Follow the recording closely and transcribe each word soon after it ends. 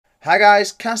Hi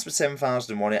guys,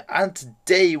 Casper7001 here, and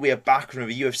today we are back with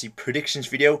another UFC predictions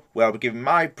video where I'll be giving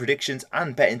my predictions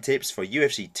and betting tips for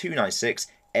UFC 296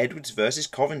 Edwards vs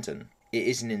Covington. It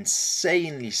is an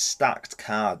insanely stacked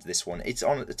card, this one. It's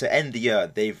on to end the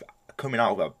year. They've coming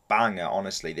out with a banger,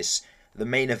 honestly. The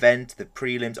main event, the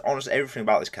prelims, honestly everything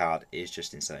about this card is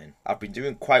just insane. I've been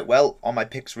doing quite well on my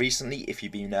picks recently. If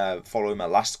you've been following my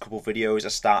last couple of videos, I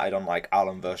started on like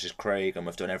Allen vs Craig, and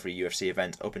we've done every UFC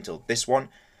event up until this one.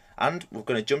 And we're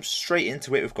going to jump straight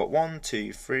into it. We've got 1,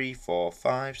 2, 3, 4,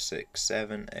 5, 6,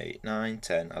 7, 8, 9,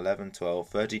 10, 11, 12,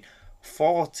 13,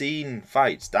 14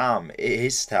 fights. Damn, it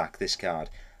is stacked, this card.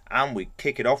 And we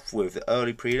kick it off with the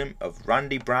early prelim of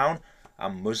Randy Brown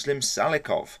and Muslim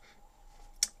Salikhov.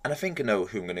 And I think I know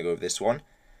who I'm going to go with this one.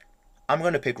 I'm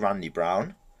going to pick Randy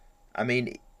Brown. I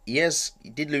mean, he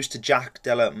did lose to Jack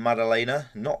Della Maddalena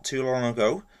not too long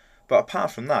ago. But apart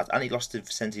from that, and he lost to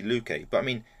Vicente Luque. But I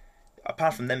mean,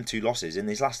 apart from them two losses, in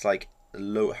his last like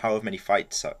however many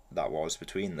fights that was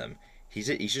between them, he's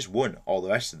just won all the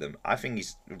rest of them. I think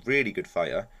he's a really good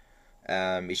fighter.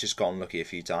 He's just got unlucky a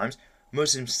few times.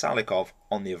 Muslim Salikhov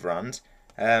on the other hand,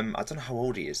 I don't know how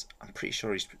old he is. I'm pretty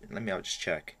sure he's. Let me just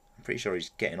check. I'm pretty sure he's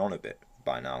getting on a bit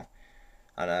by now,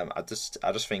 and I just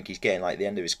think he's getting like the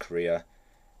end of his career.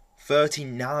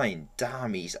 39.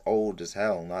 Damn, he's old as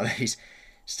hell. Now he's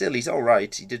all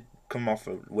right. He did come off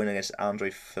a win against Andre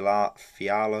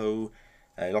Fialho.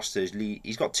 He lost to his lead.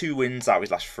 He's got 2 wins out of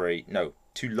his last 3. No,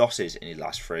 2 losses in his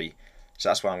last 3. So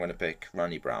that's why I'm going to pick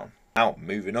Randy Brown. Now,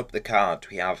 moving up the card,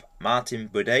 we have Martin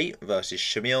Buday versus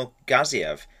Shamil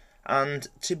Gaziev. And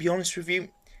to be honest with you,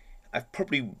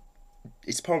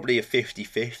 it's probably a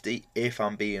 50-50 if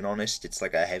I'm being honest. It's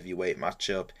like a heavyweight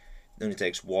matchup. It only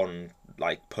takes one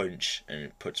like punch and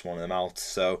it puts one of them out.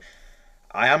 So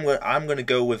I'm going to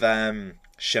go with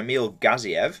Shamil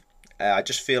Gaziev. I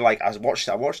just feel like I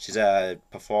watched his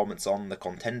performance on the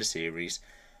Contender Series,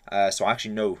 so I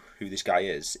actually know who this guy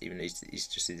is. Even I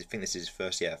think this is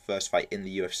his first fight in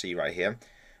the UFC right here,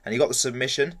 and he got the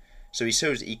submission. So he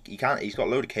shows he's got a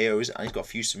load of KOs and he's got a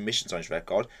few submissions on his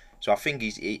record. So I think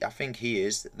he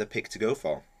is the pick to go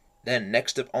for. Then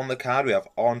next up on the card we have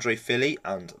Andre Fili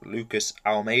and Lucas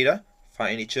Almeida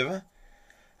fighting each other.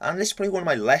 And this is probably one of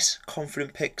my less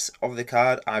confident picks of the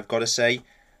card, I've got to say.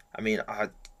 I mean, I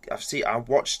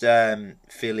watched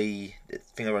Fili.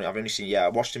 I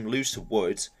watched him lose to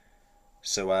Woods,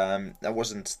 so that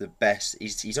wasn't the best.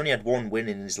 He's only had 1 win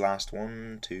in his last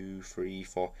 1, 2, 3,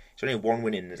 4. He's only had 1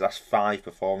 win in his last 5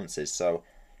 performances. So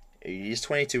he's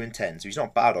 22-10. So he's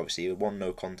not bad. Obviously, he won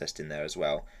no contest in there as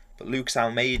well. But Lucas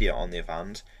Almeida on the other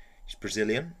hand, he's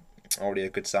Brazilian, already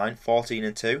a good sign.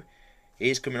 14-2. He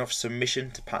is coming off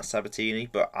submission to Pat Sabatini,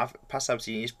 but Pat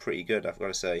Sabatini is pretty good, I've got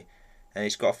to say. And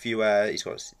he's got a few. He's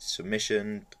got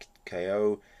submission,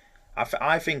 KO.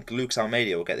 I think Lucas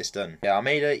Almeida will get this done. Yeah,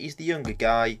 Almeida, he's the younger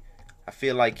guy. I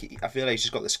feel like he's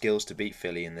just got the skills to beat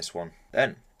Fili in this one.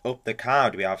 Then up the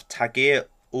card we have Tagir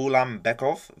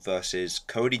Ulanbekov versus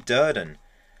Cody Durden,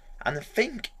 and I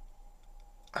think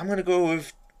I'm gonna go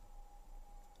with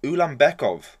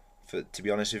Ulanbekov. To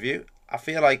be honest with you, I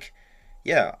feel like.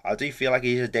 Yeah, I do feel like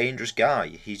he's a dangerous guy.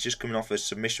 He's just coming off a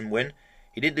submission win.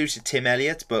 He did lose to Tim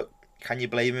Elliott, but can you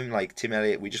blame him? Like, Tim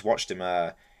Elliott, we just watched him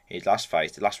in his last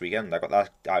fight, last weekend. I got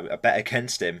a bet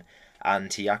against him,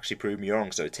 and he actually proved me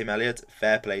wrong. So, Tim Elliott,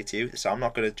 fair play to you. So, I'm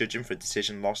not going to judge him for a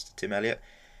decision loss to Tim Elliott.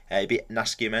 He beat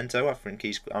Nascimento, I think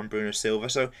he's on Bruno Silva.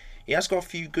 So, he has got a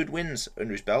few good wins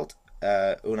under his belt,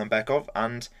 Ulanbekov,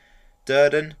 and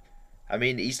Durden. I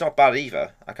mean, he's not bad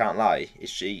either. I can't lie.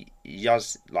 He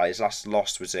has like his last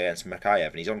loss was against Makayev,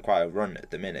 and he's on quite a run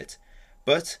at the minute.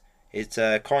 But it's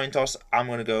a coin toss. I'm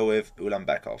going to go with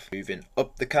Ulanbekov. Moving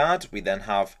up the card, we then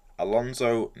have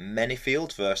Alonzo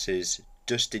Menifield versus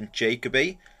Dustin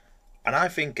Jacoby, and I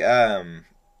think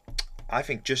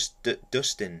just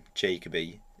Dustin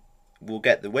Jacoby will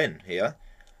get the win here.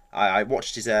 I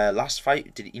watched his last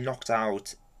fight. He knocked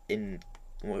out in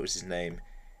what was his name?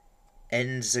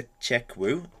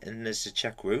 Nzechukwu, and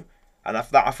I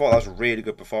thought that was a really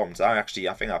good performance. I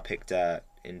think I picked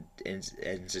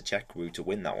Nzechukwu to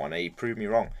win that one. He proved me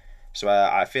wrong. So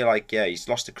I feel like he's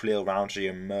lost to Khalil Roundtree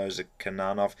and Mirza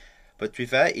Kananov, but to be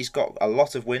fair, he's got a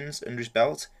lot of wins under his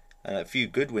belt and a few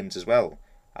good wins as well.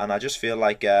 And I just feel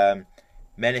like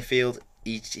Menifield,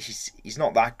 he's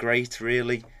not that great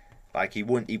really. Like he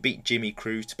beat Jimmy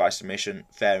Crute by submission,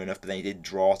 fair enough, but then he did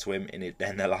draw to him in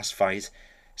their last fight.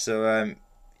 So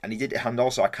and he did, and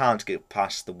also I can't get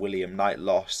past the William Knight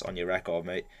loss on your record,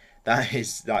 mate. That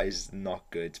is not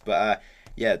good. But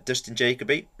yeah, Dustin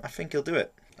Jacoby, I think he'll do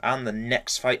it. And the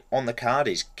next fight on the card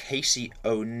is Casey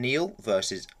O'Neill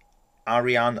versus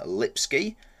Ariane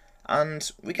Lipski. And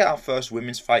we get our first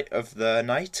women's fight of the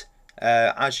night.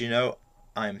 As you know,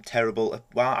 I'm terrible.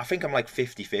 Well, I think I'm like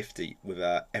 50-50 with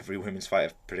every women's fight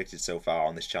I've predicted so far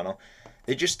on this channel.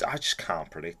 I just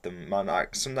can't predict them, man. I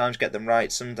sometimes get them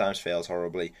right, sometimes fails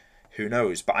horribly. Who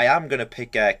knows? But I am going to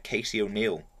pick Casey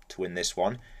O'Neill to win this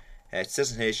one. It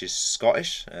says in here she's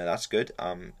Scottish. That's good.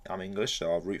 I'm English,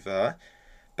 so I'll root for her.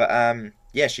 But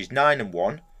yeah, she's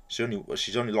 9-1.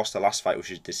 She's only lost her last fight,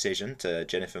 which is decision to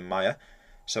Jennifer Maia.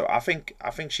 So I think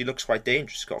she looks quite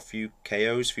dangerous. She's got a few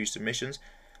KOs, a few submissions.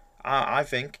 I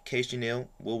think Casey O'Neill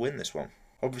will win this one.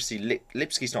 Obviously,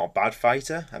 Lipski's not a bad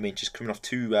fighter. I mean, she's coming off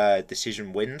 2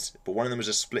 decision wins, but one of them was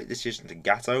a split decision to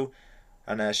Gatto,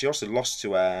 and she also lost to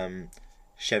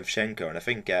Shevchenko, and I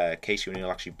think Casey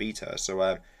O'Neill actually beat her.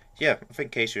 So yeah, I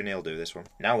think Casey O'Neill will do this one.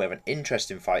 Now we have an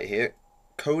interesting fight here: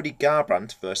 Cody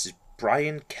Garbrandt versus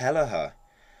Brian Kelleher.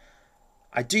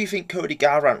 I do think Cody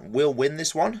Garbrandt will win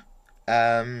this one.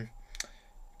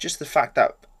 Just the fact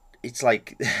that it's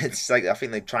like I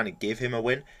think they're trying to give him a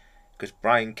win, because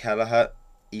Brian Kelleher,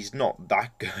 he's not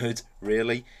that good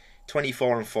really.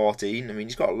 24-14. I mean,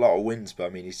 he's got a lot of wins, but I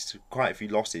mean, he's quite a few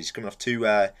losses. He's coming off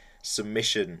 2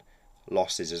 submission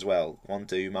losses as well. One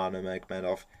to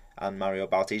Rakhmonov and Mario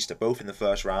Bautista, both in the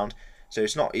first round. So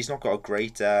he's not got a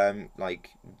great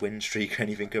like win streak or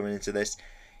anything coming into this.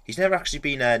 He's never actually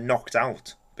been knocked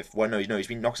out before. Well, no, he's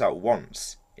been knocked out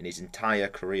once in his entire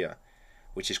career,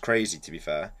 which is crazy to be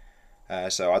fair.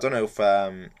 So I don't know if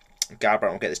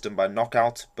Garbrandt will get this done by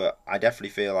knockout, but I definitely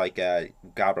feel like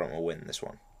Garbrandt will win this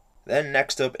one. Then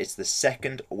next up, it's the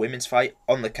second women's fight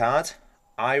on the card: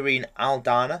 Irene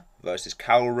Aldana versus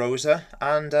Carol Rosa.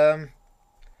 And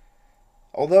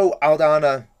although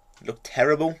Aldana looked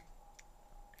terrible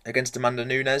against Amanda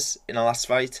Nunes in her last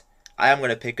fight, I am going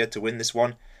to pick her to win this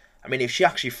one. I mean, if she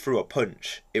actually threw a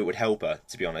punch, it would help her,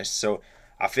 to be honest. So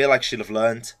I feel like she'll have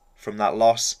learned from that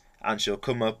loss, and she'll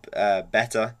come up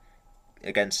better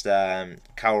against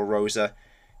Carol Rosa,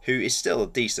 who is still a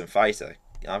decent fighter.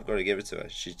 I've got to give it to her.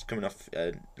 She's coming off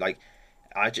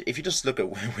if you just look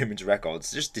at women's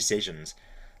records, just decisions.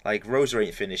 Like, Rosa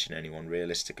ain't finishing anyone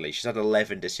realistically. She's had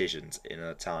 11 decisions in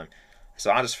her time.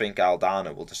 So I just think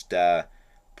Aldana will just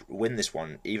win this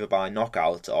one either by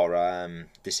knockout or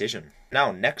decision.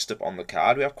 Now, next up on the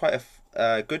card, we have quite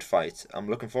a good fight. I'm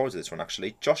looking forward to this one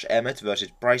actually. Josh Emmet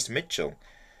versus Bryce Mitchell.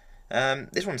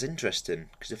 This one's interesting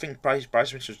because I think Bryce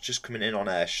Mitchell's just coming in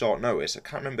on short notice. I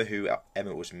can't remember who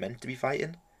Emmet was meant to be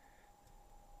fighting.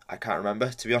 I can't remember,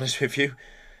 to be honest with you.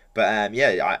 But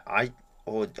yeah,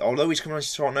 although he's coming on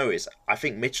short notice, I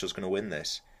think Mitchell's going to win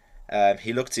this.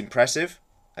 He looked impressive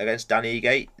against Danny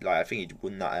Ige. Like, I think he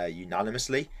won that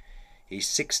unanimously. He's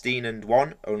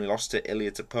 16-1, only lost to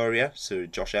Ilia Topuria, so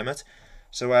Josh Emmet.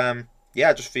 So yeah,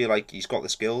 I just feel like he's got the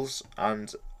skills,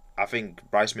 and I think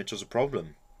Bryce Mitchell's a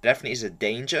problem. Definitely is a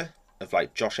danger of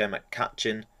like Josh Emmet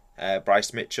catching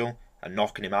Bryce Mitchell and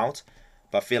knocking him out,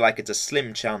 but I feel like it's a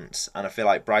slim chance, and I feel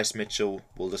like Bryce Mitchell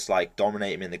will just like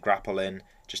dominate him in the grappling,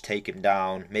 just take him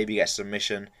down, maybe get a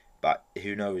submission, but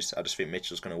who knows. I just think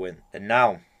Mitchell's going to win. And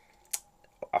now,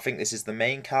 I think this is the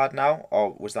main card now,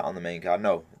 or was that on the main card?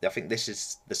 No, I think this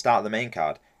is the start of the main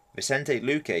card. Vicente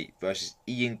Luque versus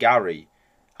Ian Garry.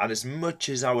 And as much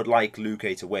as I would like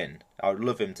Luque to win, I would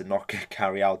love him to knock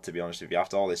Garry out, to be honest with you,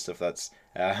 after all this stuff that's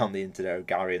on the internet of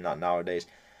Garry and that nowadays.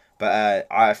 But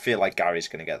I feel like Garry's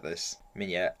going to get this. I mean,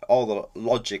 yeah, all the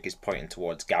logic is pointing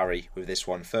towards Garry with this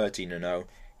one, 13-0.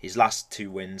 His last 2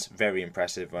 wins, very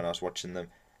impressive when I was watching them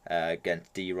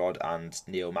against D-Rod and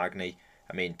Neil Magny.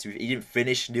 I mean, he didn't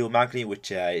finish Neil Magny,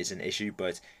 which is an issue,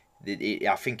 but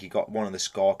I think he got one of the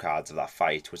scorecards of that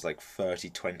fight was like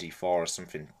 30-24 or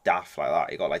something daft like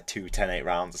that. He got like 2 10-8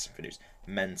 rounds or something. It was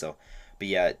mental. But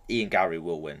yeah, Ian Garry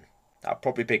will win. I'd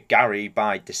probably pick Garry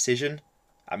by decision.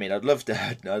 I mean, I'd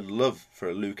love for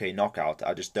a Luque knockout.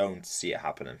 I just don't see it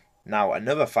happening. Now,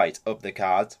 another fight up the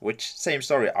card, which, same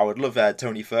story. I would love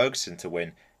Tony Ferguson to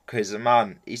win, because,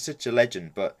 man, he's such a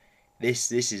legend. But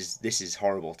this is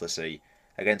horrible to see,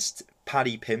 against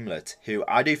Paddy Pimblett, who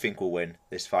I do think will win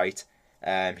this fight.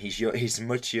 He's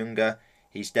much younger.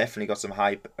 He's definitely got some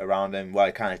hype around him. Well,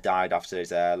 he kind of died after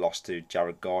his loss to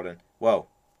Jared Gordon. Well,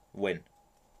 win.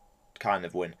 Kind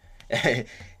of win.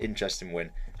 Interesting win.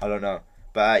 I don't know.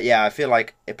 But yeah, I feel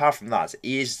like apart from that,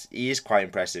 he is quite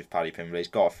impressive, Paddy Pimblett. He's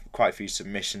got quite a few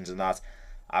submissions and that.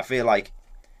 I feel like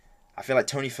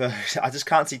Tony Ferguson. I just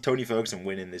can't see Tony Ferguson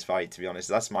winning this fight, to be honest.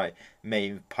 That's my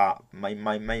main part. My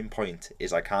main point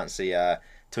is I can't see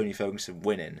Tony Ferguson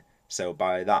winning. So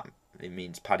by that, it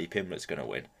means Paddy Pimblett's gonna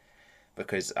win.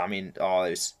 Because I mean, it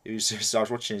was just, I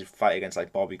was watching his fight against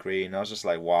like Bobby Green. And I was just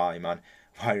like, why, man?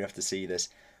 why we have to see this.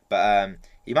 But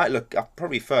he might look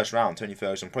probably first round, Tony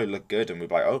Ferguson probably look good, and we'll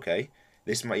be like, okay,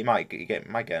 he might get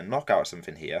a knockout or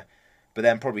something here. But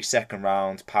then probably second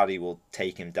round, Paddy will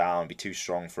take him down, be too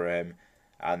strong for him,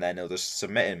 and then he'll just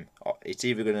submit him. It's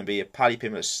either going to be a Paddy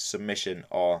Pimblett submission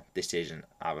or decision,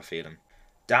 I have a feeling.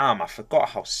 Damn, I forgot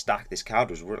how stacked this card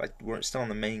was. We're still on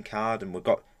the main card, and we've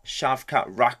got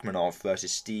Shavkat Rakhmonov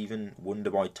versus Stephen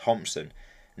Wonderboy Thompson.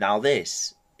 Now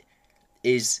this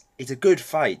it's a good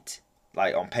fight,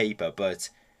 like on paper, but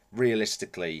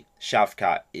realistically,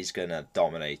 Shavkat is gonna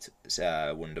dominate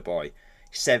Wonderboy.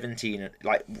 17,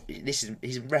 like this is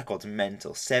his record's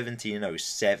mental. 17-0,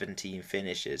 17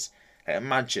 finishes. Like,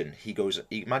 imagine he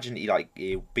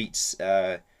beats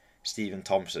Stephen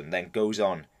Thompson, then goes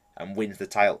on and wins the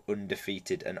title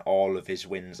undefeated, and all of his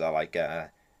wins are like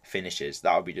finishes.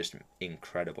 That would be just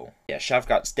incredible. Yeah,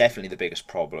 Shavkat's definitely the biggest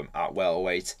problem at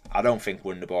welterweight. I don't think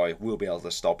Wonderboy will be able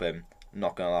to stop him. I'm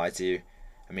not gonna lie to you.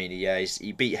 I mean,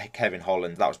 he beat Kevin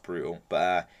Holland. That was brutal,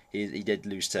 but he did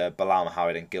lose to Bilal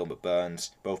Muhammad and Gilbert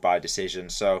Burns, both by decision.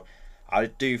 So I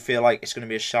do feel like it's going to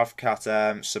be a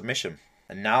Shavkat submission.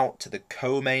 And now to the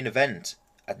co-main event.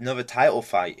 Another title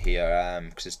fight here,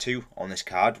 because there's two on this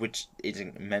card, which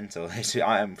isn't mental.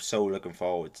 I am so looking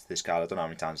forward to this card. I don't know how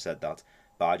many times I said that,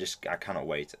 but I cannot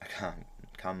wait. I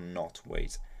cannot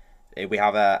wait. We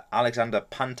have Alexander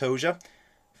Pantoja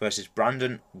versus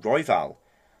Brandon Royval.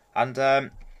 And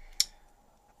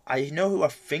I know who I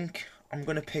think I'm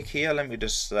going to pick here. Let me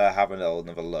just have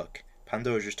another look.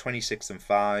 Pantoja is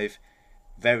 26-5.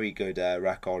 Very good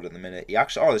record at the minute. He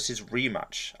actually, this is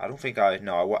rematch. I don't think I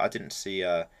didn't see.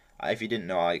 If you didn't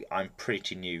know, I'm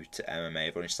pretty new to MMA.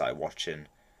 I've only started watching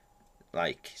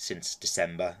like since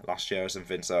December last year or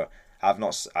something. So I've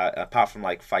not, apart from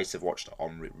like fights I've watched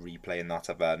on replay and that,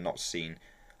 I've not seen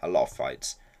a lot of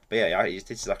fights. But yeah, this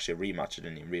is actually a rematch. I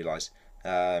didn't even realise.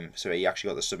 So he actually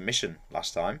got the submission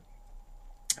last time.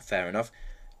 Fair enough.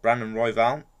 Brandon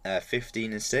Royval,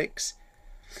 15-6.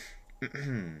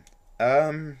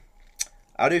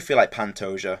 I do feel like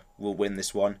Pantoja will win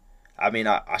this one. I mean,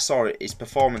 I saw his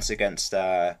performance against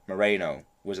Moreno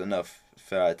was enough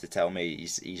to tell me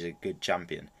he's a good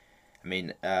champion. I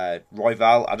mean,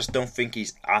 Royval, I just don't think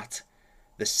he's at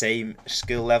the same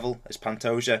skill level as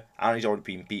Pantoja, and he's already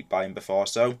been beat by him before,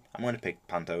 so I'm going to pick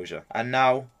Pantoja. And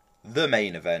now, the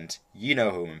main event. You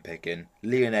know who I'm picking.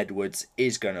 Leon Edwards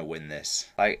is going to win this.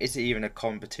 Like, is it even a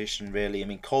competition, really? I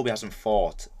mean, Colby hasn't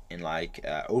fought in like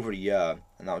over a year,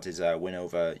 and that was his win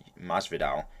over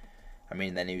Masvidal. I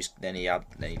mean, then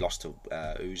he lost to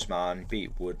Usman,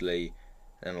 beat Woodley,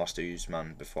 then lost to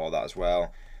Usman before that as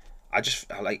well. I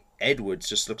like Edwards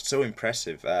just looked so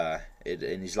impressive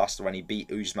in his last, when he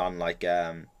beat Usman, like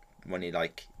when he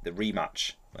the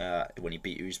rematch when he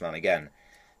beat Usman again.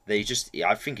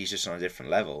 I think he's just on a different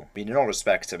level. I mean, in all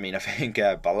respects, I mean, I think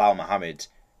Bilal Muhammad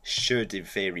should, in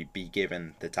theory, be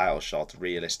given the title shot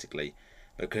realistically,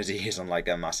 because he is on like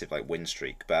a massive win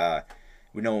streak. But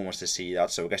no one wants to see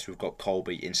that, so I guess we've got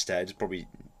Colby instead. Probably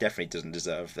definitely doesn't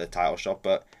deserve the title shot,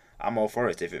 but I'm all for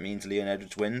it. If it means Leon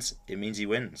Edwards wins, it means he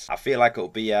wins. I feel like it'll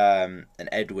be an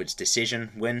Edwards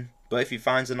decision win, but if he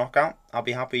finds a knockout, I'll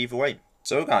be happy either way.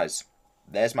 So guys,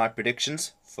 there's my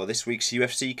predictions for this week's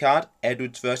UFC card,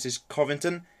 Edwards versus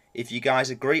Covington. If you guys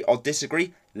agree or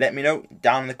disagree, let me know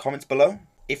down in the comments below.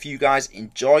 If you guys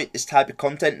enjoy this type of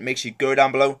content, make sure you go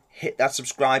down below, hit that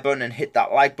subscribe button and hit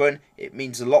that like button. It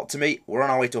means a lot to me. We're on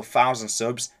our way to 1,000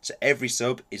 subs, so every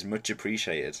sub is much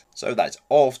appreciated. So that's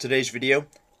all for today's video.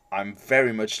 I'm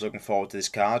very much looking forward to this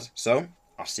card, so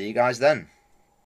I'll see you guys then.